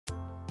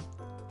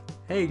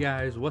Hey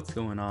guys, what's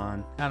going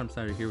on? Adam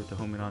Snyder here with the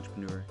Home and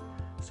Entrepreneur.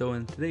 So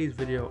in today's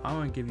video, I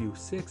want to give you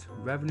 6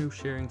 revenue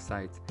sharing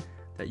sites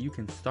that you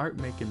can start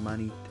making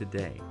money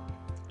today.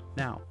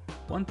 Now,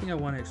 one thing I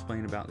want to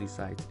explain about these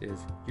sites is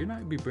you're not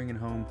going to be bringing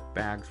home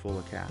bags full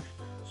of cash.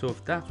 So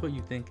if that's what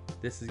you think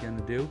this is going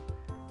to do,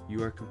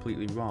 you are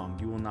completely wrong.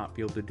 You will not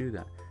be able to do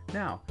that.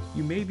 Now,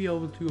 you may be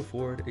able to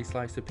afford a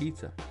slice of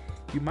pizza.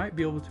 You might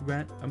be able to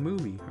rent a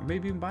movie or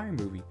maybe even buy a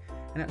movie.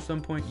 And at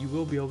some point you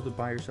will be able to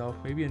buy yourself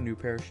maybe a new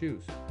pair of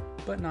shoes,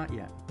 but not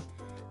yet.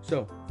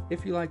 So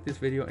if you like this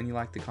video and you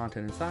like the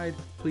content inside,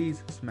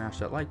 please smash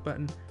that like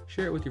button,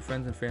 share it with your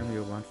friends and family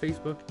over on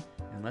Facebook,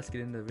 and let's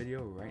get into the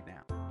video right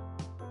now.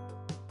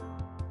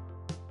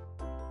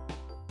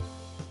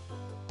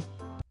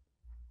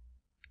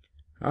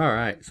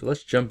 Alright, so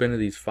let's jump into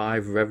these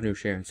 5 revenue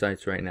sharing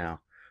sites right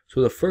now.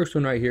 So the first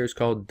one right here is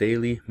called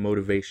Daily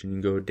Motivation. You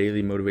can go to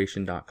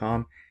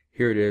dailymotivation.com.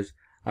 Here it is.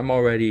 I'm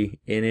already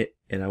in it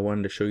and I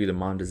wanted to show you the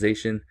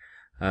monetization.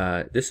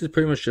 This is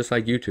pretty much just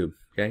like YouTube.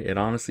 Okay, it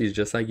honestly is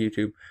just like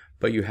YouTube,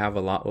 but you have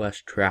a lot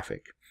less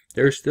traffic.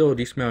 There's still a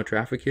decent amount of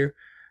traffic here,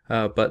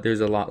 but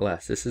there's a lot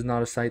less. This is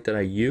not a site that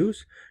I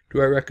use.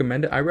 Do I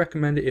recommend it? I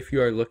recommend it if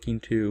you are looking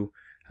to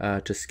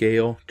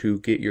scale, to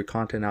get your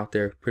content out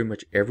there pretty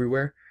much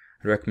everywhere.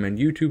 I'd recommend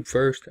YouTube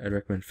first. I'd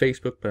recommend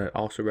Facebook, but I'd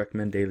also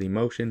recommend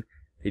Dailymotion.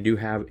 They do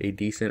have a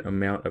decent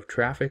amount of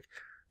traffic,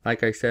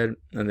 like I said,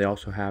 and they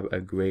also have a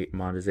great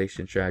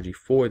monetization strategy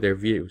for their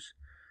views.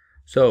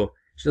 So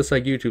it's just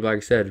like YouTube, like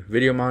I said,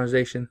 video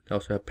monetization. They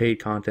also have paid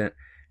content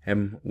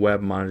and web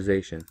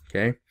monetization.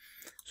 Okay,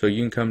 so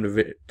you can come to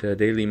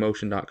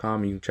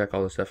dailymotion.com. You can check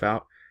all this stuff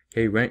out.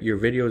 Okay, rent your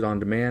videos on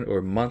demand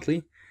or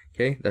monthly.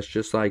 Okay, that's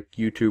just like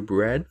YouTube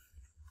Red.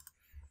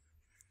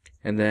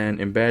 And then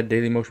embed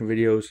Dailymotion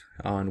videos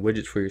on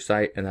widgets for your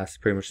site, and that's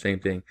pretty much the same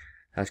thing.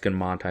 That's going to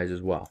monetize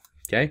as well.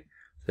 Okay,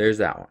 so there's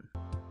that one.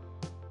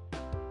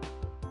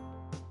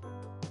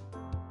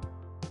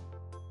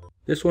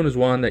 This one is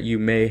one that you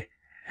may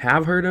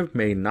have heard of,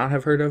 may not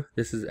have heard of.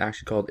 This is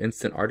actually called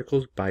Instant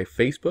Articles by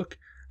Facebook.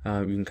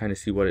 You can kind of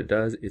see what it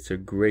does. It's a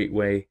great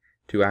way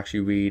to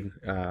actually read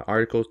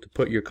articles, to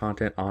put your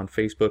content on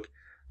Facebook.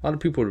 A lot of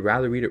people would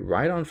rather read it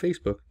right on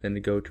Facebook than to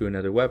go to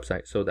another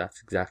website. So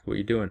that's exactly what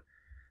you're doing.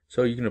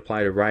 So you can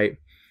apply to write,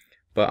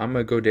 but I'm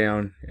going to go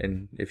down,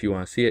 and if you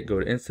want to see it, go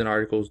to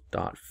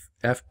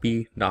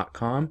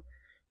instantarticles.fb.com. You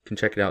can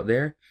check it out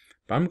there.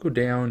 But I'm going to go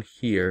down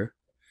here,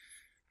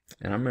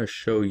 and I'm going to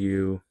show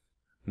you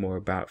more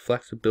about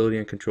flexibility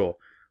and control.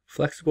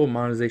 Flexible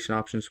monetization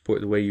options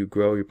support the way you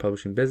grow your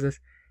publishing business,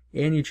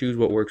 and you choose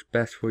what works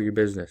best for your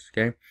business.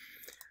 Okay,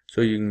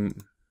 so you can,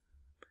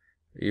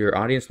 your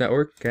audience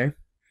network. Okay,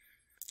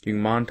 you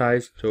can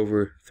monetize to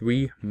over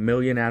 3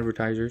 million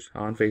advertisers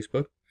on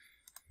Facebook.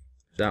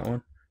 That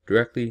one,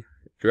 direct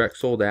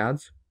sold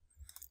ads.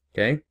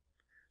 Okay,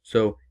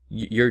 so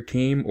your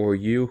team or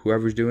you,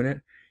 whoever's doing it,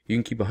 you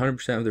can keep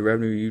 100% of the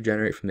revenue you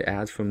generate from the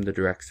ads from the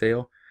direct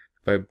sale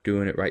by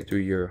doing it right through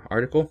your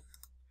article.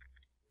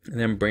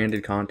 And then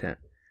branded content.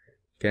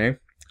 Okay,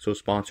 so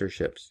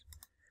sponsorships.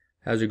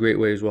 That's a great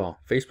way as well.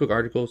 Facebook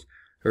articles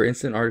or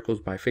Instant Articles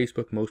by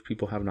Facebook. Most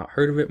people have not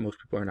heard of it. Most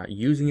people are not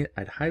using it.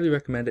 I'd highly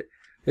recommend it.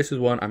 This is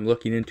one I'm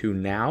looking into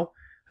now.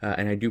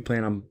 And I do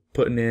plan on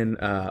putting in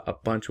a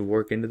bunch of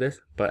work into this,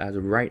 but as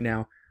of right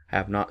now, I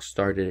have not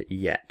started it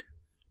yet.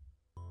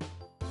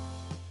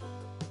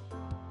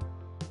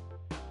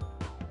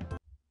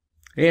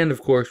 And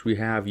of course, we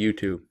have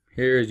YouTube.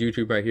 Here is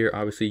YouTube right here.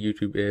 Obviously,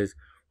 YouTube is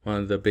one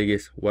of the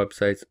biggest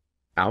websites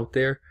out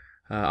there.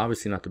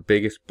 Obviously not the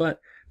biggest, but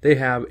they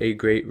have a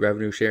great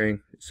revenue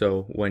sharing.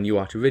 So when you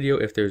watch a video,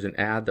 if there's an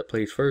ad that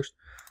plays first,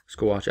 let's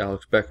go watch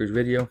Alex Becker's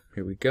video.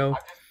 Here we go.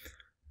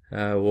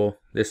 Well,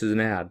 this is an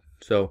ad.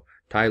 So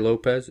Tai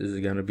Lopez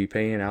is going to be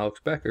paying Alex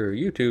Becker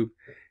YouTube,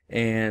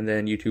 and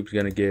then YouTube's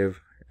going to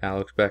give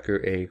Alex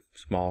Becker a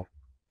small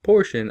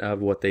portion of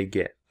what they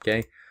get.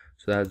 Okay,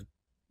 so that's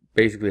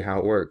basically how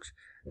it works.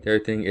 The other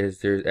thing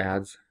is there's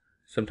ads.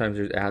 Sometimes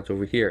there's ads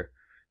over here.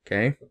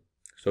 Okay,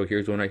 so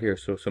here's one right here.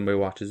 So if somebody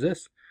watches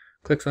this,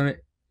 clicks on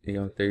it, you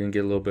know, they're going to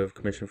get a little bit of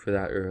commission for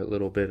that, or a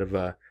little bit of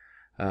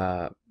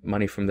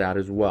money from that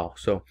as well.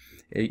 So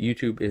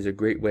YouTube is a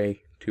great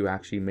way to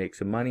actually make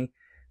some money.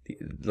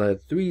 The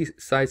 3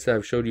 sites that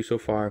I've showed you so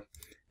far,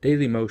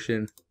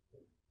 Dailymotion,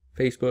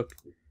 Facebook,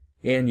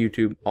 and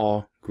YouTube,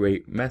 all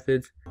great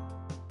methods.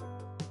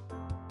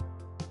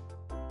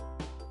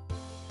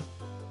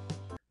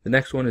 The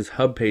next one is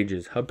Hub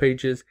Pages. Hub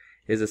Pages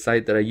is a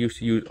site that I used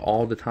to use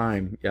all the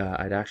time.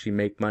 I'd actually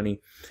make money.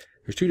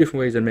 There's 2 different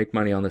ways I'd make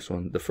money on this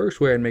one. The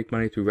first way I'd make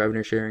money through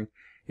revenue sharing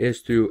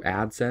is through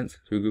AdSense,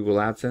 through Google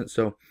AdSense.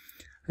 So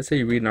let's say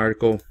you read an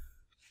article,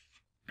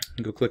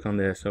 go click on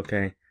this.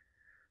 Okay,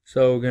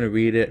 so we're going to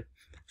read it.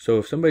 So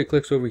if somebody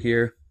clicks over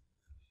here,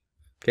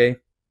 okay,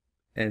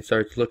 and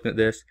starts looking at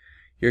this,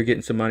 you're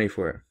getting some money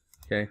for it.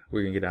 Okay,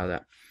 we're going to get out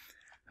of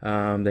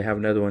that. They have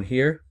another one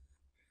here.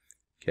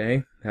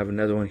 Okay, have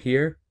another one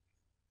here.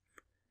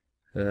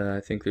 I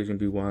think there's going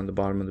to be one on the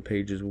bottom of the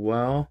page as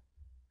well.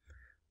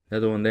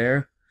 Another one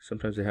there.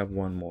 sometimes they have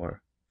one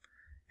more,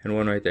 and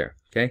one right there.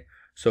 Okay,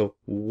 so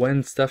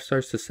when stuff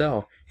starts to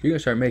sell, you're gonna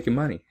start making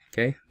money.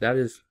 Okay, that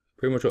is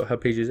pretty much what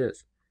HubPages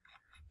is.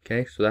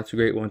 Okay, so that's a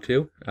great one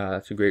too.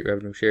 That's a great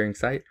revenue sharing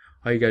site.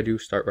 All you gotta do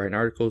is start writing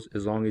articles.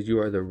 As long as you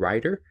are the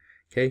writer,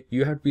 okay,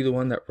 you have to be the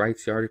one that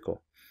writes the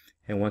article.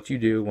 And once you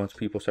do, once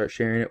people start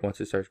sharing it,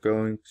 once it starts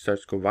growing,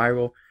 starts to go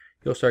viral,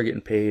 you'll start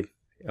getting paid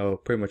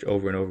pretty much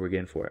over and over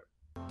again for it.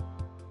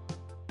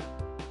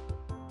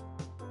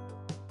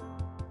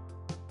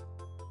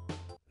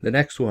 The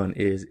next one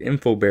is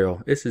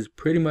InfoBarrel. This is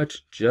pretty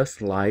much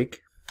just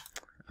like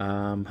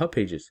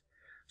HubPages.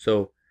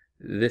 So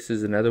this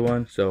is another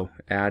one. So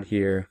ad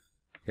here,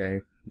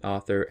 okay,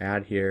 author,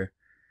 ad here.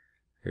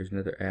 There's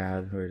another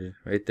ad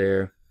right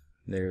there.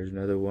 There's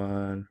another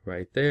one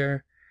right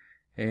there.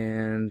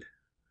 And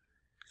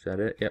is that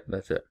it? Yep,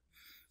 that's it.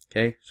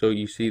 Okay, so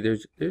you see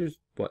there's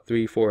what,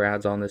 3-4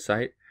 ads on this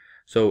site.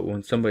 So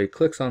when somebody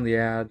clicks on the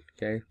ad,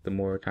 okay, the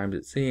more times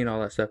it's seen,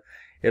 all that stuff,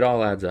 it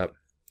all adds up.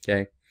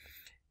 Okay,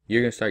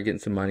 you're gonna start getting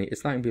some money.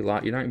 It's not gonna be a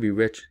lot. You're not gonna be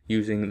rich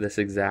using these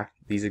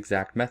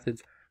exact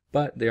methods,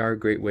 but they are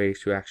great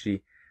ways to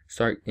actually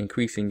start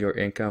increasing your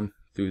income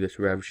through this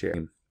rev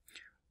share.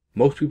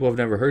 Most people have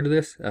never heard of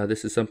this.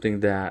 This is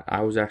something that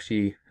I was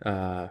actually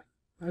I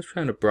was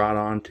trying to brought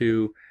on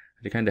to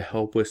kind of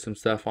help with some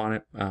stuff on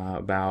it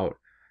about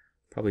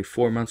probably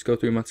 3 months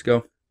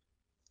ago.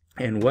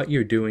 And what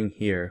you're doing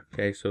here,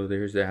 okay, so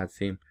there's the ads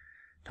team,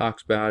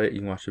 talks about it. You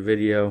can watch the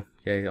video,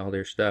 okay, all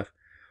their stuff.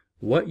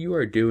 What you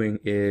are doing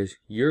is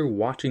you're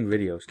watching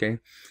videos, okay?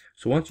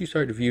 So once you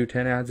start to view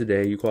 10 ads a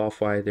day, you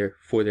qualify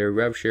for their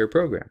rev share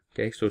program,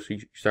 okay? So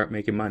you start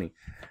making money.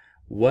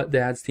 What the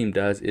ads team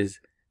does is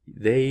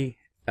they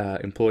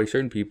employ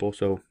certain people,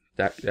 so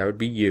that would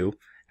be you,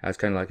 as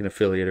kind of like an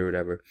affiliate or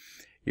whatever.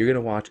 You're going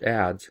to watch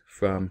ads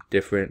from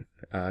different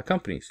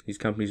companies. These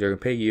companies are going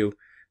to pay you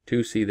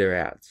to see their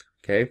ads,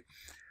 okay?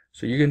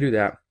 So you're going to do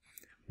that.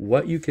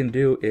 What you can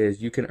do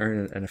is you can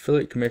earn an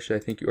affiliate commission. I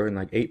think you earn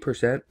like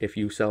 8% if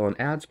you sell an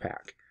ads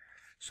pack.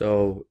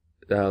 So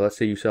let's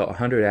say you sell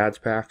 100 ads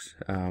packs,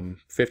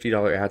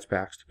 $50 ads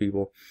packs to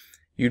people,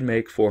 you'd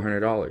make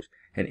 $400.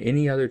 And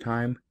any other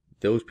time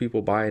those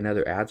people buy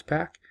another ads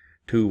pack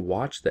to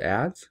watch the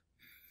ads,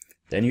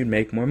 then you'd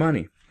make more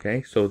money.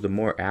 Okay, so the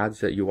more ads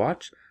that you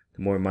watch,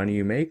 the more money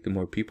you make, the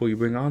more people you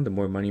bring on, the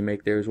more money you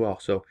make there as well.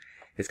 So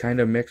it's kind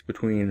of a mix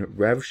between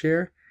rev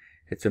share.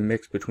 It's a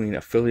mix between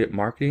affiliate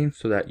marketing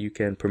so that you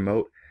can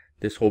promote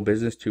this whole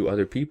business to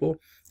other people.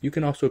 You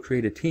can also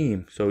create a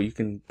team, so you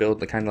can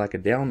build kind of like a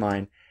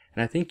downline,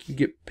 and I think you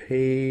get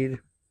paid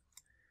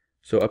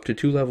so up to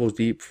 2 levels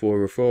deep for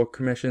referral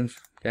commissions.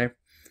 Okay,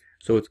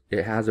 so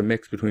it has a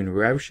mix between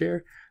rev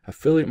share,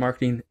 affiliate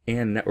marketing,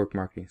 and network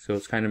marketing. So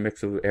it's kind of a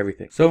mix of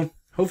everything. So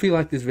hopefully you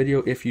liked this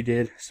video. If you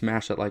did,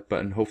 smash that like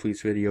button. Hopefully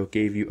this video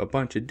gave you a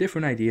bunch of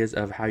different ideas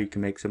of how you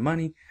can make some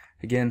money.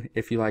 Again,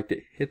 if you liked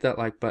it, hit that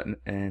like button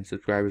and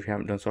subscribe if you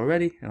haven't done so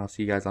already, and I'll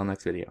see you guys on the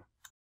next video.